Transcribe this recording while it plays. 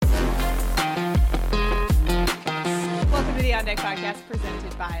On Deck podcast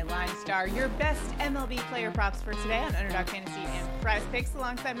presented by Line Star. Your best MLB player props for today on Underdog Fantasy and Prize Picks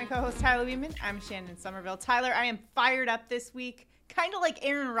alongside my co-host Tyler Weedman. I'm Shannon Somerville. Tyler, I am fired up this week. Kind of like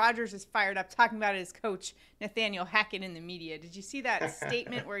Aaron Rodgers is fired up talking about his coach, Nathaniel Hackett, in the media. Did you see that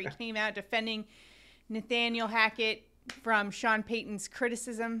statement where he came out defending Nathaniel Hackett from Sean Payton's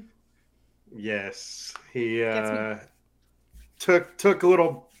criticism? Yes. He took a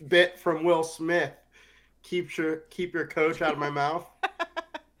little bit from Will Smith. Keep your coach out of my mouth.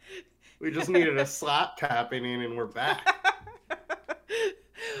 We just needed a slap happening and we're back.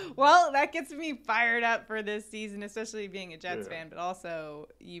 Well, that gets me fired up for this season, especially being a Jets fan. But also,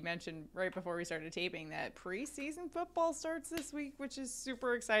 you mentioned right before we started taping that preseason football starts this week, which is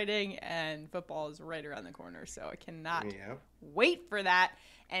super exciting. And football is right around the corner. So I cannot wait for that.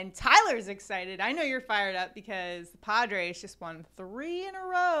 And Tyler's excited. I know you're fired up because the Padres just won 3 in a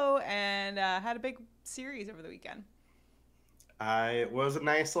row and had a big series over the weekend. It was a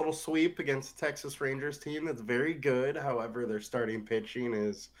nice little sweep against the Texas Rangers team that's very good. However, their starting pitching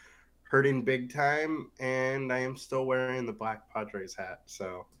is hurting big time, and I am still wearing the black Padres hat.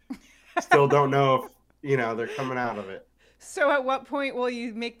 So still don't know if, they're coming out of it. So at what point will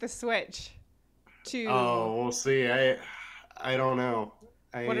you make the switch to... Oh, we'll see. I don't know.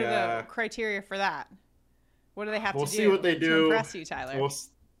 What are the criteria for that? What do they have to do? We'll see what they do to impress you, Tyler.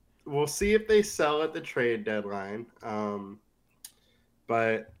 We'll see if they sell at the trade deadline.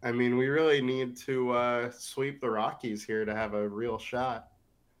 But, we really need to sweep the Rockies here to have a real shot.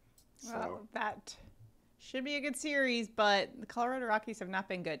 Well, that should be a good series, but the Colorado Rockies have not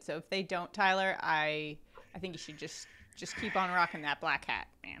been good. So if they don't, Tyler, I think you should just keep on rocking that black hat,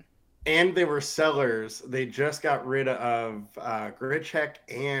 man. And they were sellers. They just got rid of Grichuk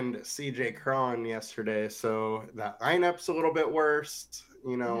and CJ Cron yesterday. So that lineup's a little bit worse.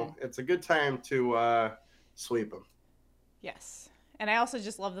 It's a good time to sweep them. Yes. And I also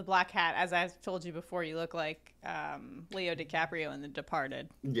just love the black hat. As I've told you before, you look like Leo DiCaprio in The Departed.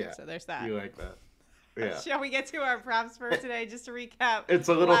 Yeah. So there's that. You like that. Yeah. Shall we get to our props for today? Just to recap. It's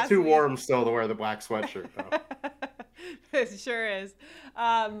a little too warm still to wear the black sweatshirt, though. It sure is.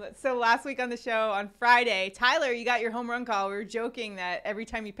 So last week on the show on Friday, Tyler, you got your home run call. We were joking that every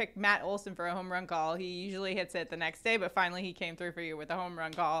time you picked Matt Olson for a home run call, he usually hits it the next day, but finally he came through for you with a home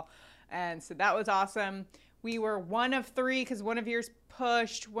run call. And so that was awesome. We were 1 of 3 because one of yours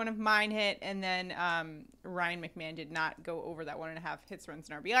pushed, one of mine hit, and then Ryan McMahon did not go over that 1.5 hits, runs,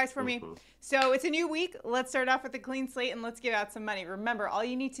 and RBIs for me. So it's a new week. Let's start off with a clean slate and let's give out some money. Remember, all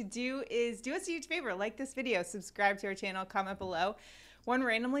you need to do is do us a huge favor. Like this video, subscribe to our channel, comment below. One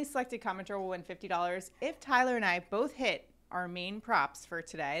randomly selected commenter will win $50 if Tyler and I both hit our main props for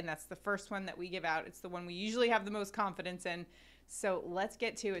today. And that's the first one that we give out. It's the one we usually have the most confidence in. So let's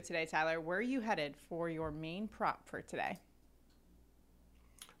get to it today, Tyler. Where are you headed for your main prop for today?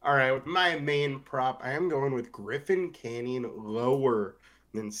 All right, with my main prop, I am going with Griffin Canning lower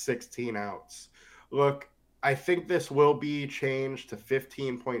than 16 outs. Look, I think this will be changed to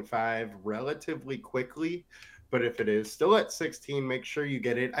 15.5 relatively quickly, but if it is still at 16, make sure you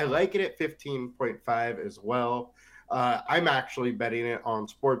get it. I like it at 15.5 as well. I'm actually betting it on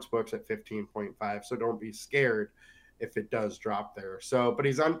sportsbooks at 15.5, so don't be scared if it does drop there. So, but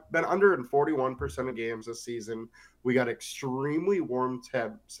he's been under in 41% of games this season. We got extremely warm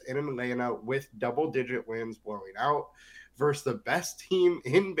temps in Atlanta with double-digit winds blowing out versus the best team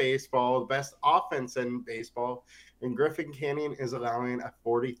in baseball, the best offense in baseball, and Griffin Canning is allowing a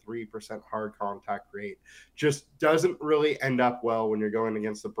 43% hard contact rate. Just doesn't really end up well when you're going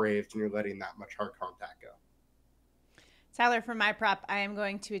against the Braves and you're letting that much hard contact go. Tyler, for my prop, I am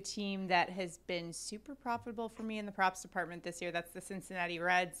going to a team that has been super profitable for me in the props department this year. That's the Cincinnati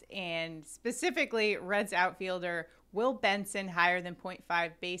Reds, and specifically Reds outfielder Will Benson, higher than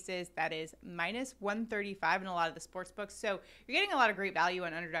 0.5 bases. That is minus 135 in a lot of the sports books. So you're getting a lot of great value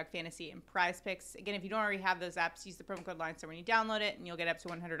on Underdog Fantasy and Prize Picks. Again, if you don't already have those apps, use the promo code LINESTAR when you download it, and you'll get up to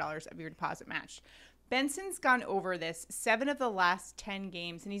 $100 of your deposit matched. Benson's gone over this 7 of the last 10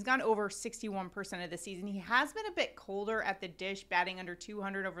 games, and he's gone over 61% of the season. He has been a bit colder at the dish, batting under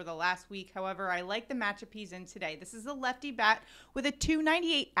 200 over the last week. However, I like the matchup he's in today. This is a lefty bat with a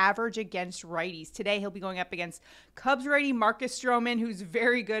 298 average against righties. Today, he'll be going up against Cubs righty Marcus Stroman, who's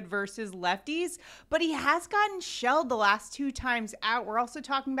very good versus lefties, but he has gotten shelled the last 2 times out. We're also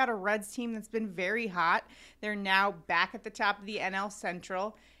talking about a Reds team that's been very hot. They're now back at the top of the NL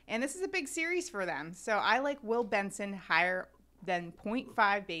Central. And this is a big series for them. So I like Will Benson higher than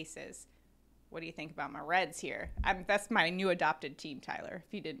 0.5 bases. What do you think about my Reds here? That's my new adopted team, Tyler,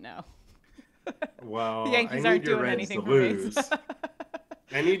 if you didn't know. Well, the Yankees I aren't need your doing Reds anything to for lose. me.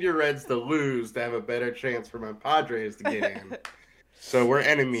 I need your Reds to lose to have a better chance for my Padres to get in. So we're It's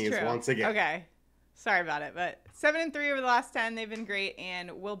enemies true. once again. Okay. Sorry about it, but 7-3 over the last 10. They've been great.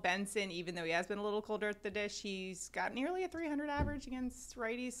 And Will Benson, even though he has been a little colder at the dish, he's got nearly a 300 average against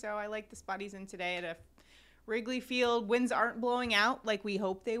righties. So I like the spot he's in today at a Wrigley Field. Winds aren't blowing out like we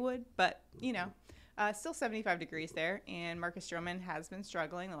hoped they would, but, still 75 degrees there. And Marcus Stroman has been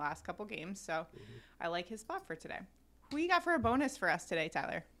struggling the last couple games. So I like his spot for today. Who you got for a bonus for us today,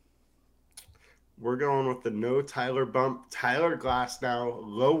 Tyler? We're going with the no Tyler bump. Tyler Glass now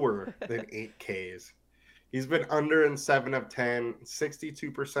lower than 8 Ks. He's been under in 7 of 10.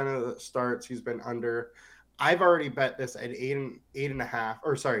 62% of the starts he's been under. I've already bet this at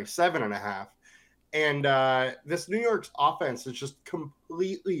 7.5. And this New York's offense is just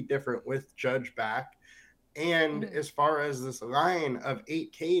completely different with Judge back. And as far as this line of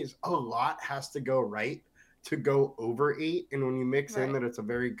 8 Ks, a lot has to go right to go over 8. And when you mix in that it's a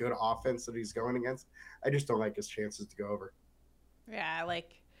very good offense that he's going against, I just don't like his chances to go over. Yeah,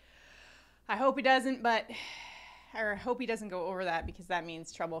 I hope he doesn't, I hope he doesn't go over that, because that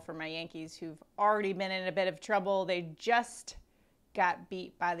means trouble for my Yankees, who've already been in a bit of trouble. They just got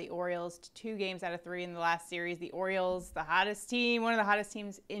beat by the Orioles 2 games out of 3 in the last series. The Orioles, the hottest team, one of the hottest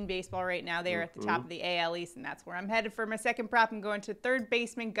teams in baseball right now. They are at the top of the AL East, and that's where I'm headed for my second prop. I'm going to third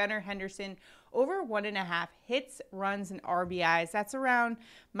baseman Gunnar Henderson, over 1.5 hits, runs, and RBIs. That's around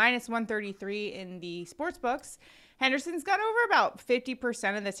minus 133 in the sports books. Henderson's got over about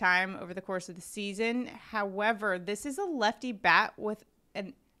 50% of the time over the course of the season. However, this is a lefty bat with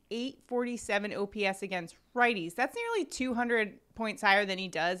an 847 OPS against righties. That's nearly 200 points higher than he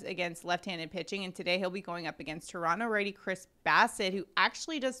does against left-handed pitching. And today he'll be going up against Toronto righty Chris Bassett, who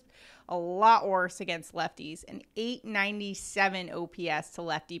actually does a lot worse against lefties, an 897 OPS to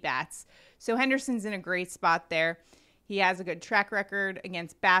lefty bats. So Henderson's in a great spot there. He has a good track record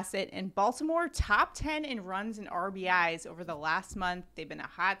against Bassett, and Baltimore top 10 in runs and RBIs over the last month. They've been a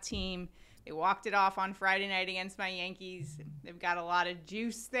hot team. They walked it off on Friday night against my Yankees. They've got a lot of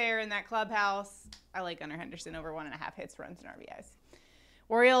juice there in that clubhouse. I like Gunnar Henderson over 1.5 hits, runs, and RBIs.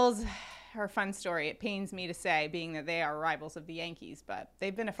 Orioles are a fun story. It pains me to say, being that they are rivals of the Yankees, but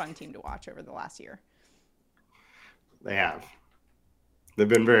they've been a fun team to watch over the last year. They have. They've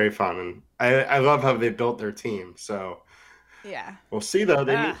been very fun, and I love how they built their team. So yeah, we'll see though.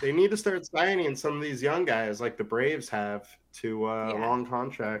 They need to start signing some of these young guys like the Braves have to long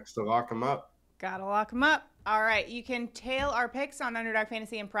contracts to lock them up. Gotta lock them up. All right, you can tail our picks on Underdog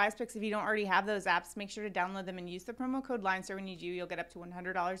Fantasy and Prize Picks. If you don't already have those apps, make sure to download them and use the promo code LINESTAR. When you do, you'll get up to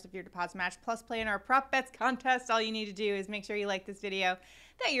 $100 if your deposit match, plus play in our prop bets contest. All you need to do is make sure you like this video,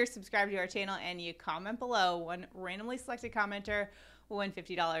 that you're subscribed to our channel, and you comment below. One randomly selected commenter will win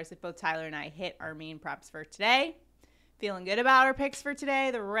 $50 if both Tyler and I hit our main props for today. Feeling good about our picks for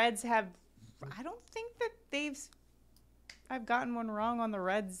today. The Reds have, I don't think that I've gotten one wrong on the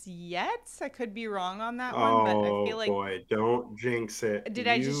Reds yet. I could be wrong on that one, but I feel like... Oh, boy, don't jinx it.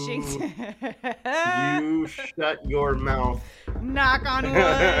 I just jinx it? You shut your mouth. Knock on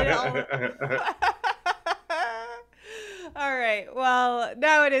wood. All right, well,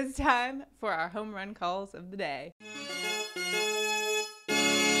 now it is time for our home run calls of the day.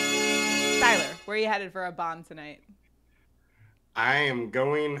 Tyler, where are you headed for a bomb tonight? I am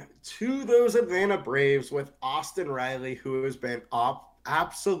going to those Atlanta Braves with Austin Riley, who has been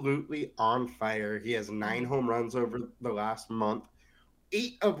absolutely on fire. He has 9 home runs over the last month,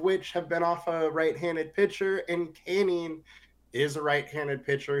 8 of which have been off a right-handed pitcher, and Canning is a right-handed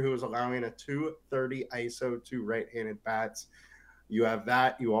pitcher who is allowing a 230 ISO to right-handed bats. You have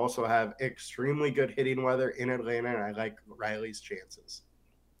that. You also have extremely good hitting weather in Atlanta, and I like Riley's chances.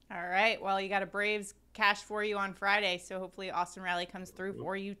 All right. Well, you got a Braves cash for you on Friday, so hopefully Austin Riley comes through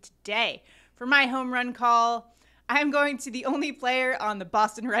for you today. For my home run call, I'm going to the only player on the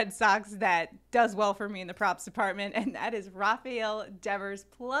Boston Red Sox that does well for me in the props department, and that is Rafael Devers,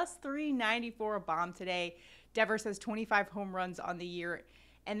 plus 394 a bomb today. Devers has 25 home runs on the year,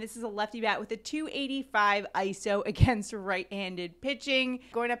 and this is a lefty bat with a 285 ISO against right-handed pitching.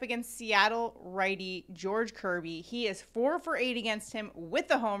 Going up against Seattle righty George Kirby. He is 4 for 8 against him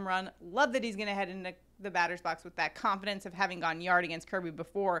with a home run. Love that he's going to head into the batter's box with that confidence of having gone yard against Kirby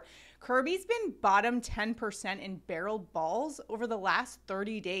before. Kirby's been bottom 10% in barreled balls over the last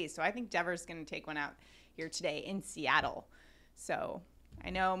 30 days. So I think Devers is going to take one out here today in Seattle. So I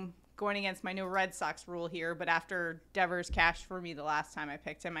know I'm going against my no Red Sox rule here, but after Devers cashed for me the last time I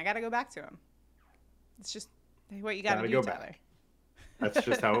picked him, I got to go back to him. It's just what you got to do, Tyler. That's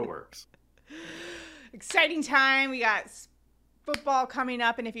just how it works. Exciting time. We got football coming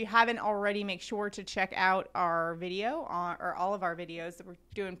up, and if you haven't already, make sure to check out our video or all of our videos that we're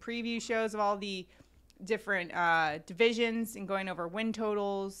doing preview shows of all the different divisions and going over win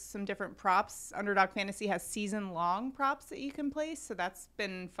totals, some different props. Underdog Fantasy has season-long props that you can place, so that's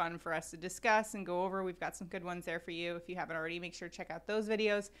been fun for us to discuss and go over. We've got some good ones there for you. If you haven't already, make sure to check out those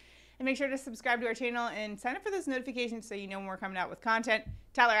videos. And make sure to subscribe to our channel and sign up for those notifications so you know when we're coming out with content.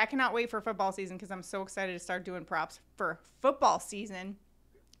 Tyler, I cannot wait for football season because I'm so excited to start doing props for football season.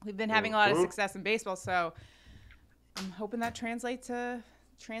 We've been having a lot of success in baseball, so I'm hoping that translates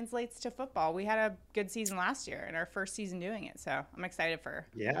to football. We had a good season last year and our first season doing it, so I'm excited for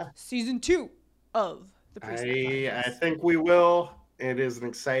season 2 of the I think we will. It is an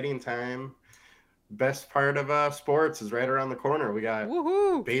exciting time. Best part of sports is right around the corner. We got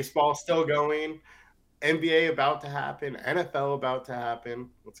baseball still going, NBA about to happen, NFL about to happen.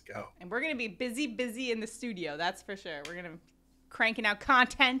 Let's go. And we're going to be busy in the studio, that's for sure. We're going to be cranking out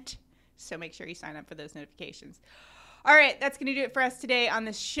content, so make sure you sign up for those notifications. All right, that's going to do it for us today on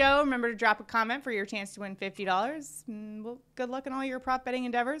the show. Remember to drop a comment for your chance to win $50. Well, good luck in all your prop betting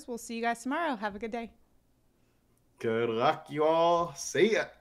endeavors. We'll see you guys tomorrow. Have a good day. Good luck, you all. See ya.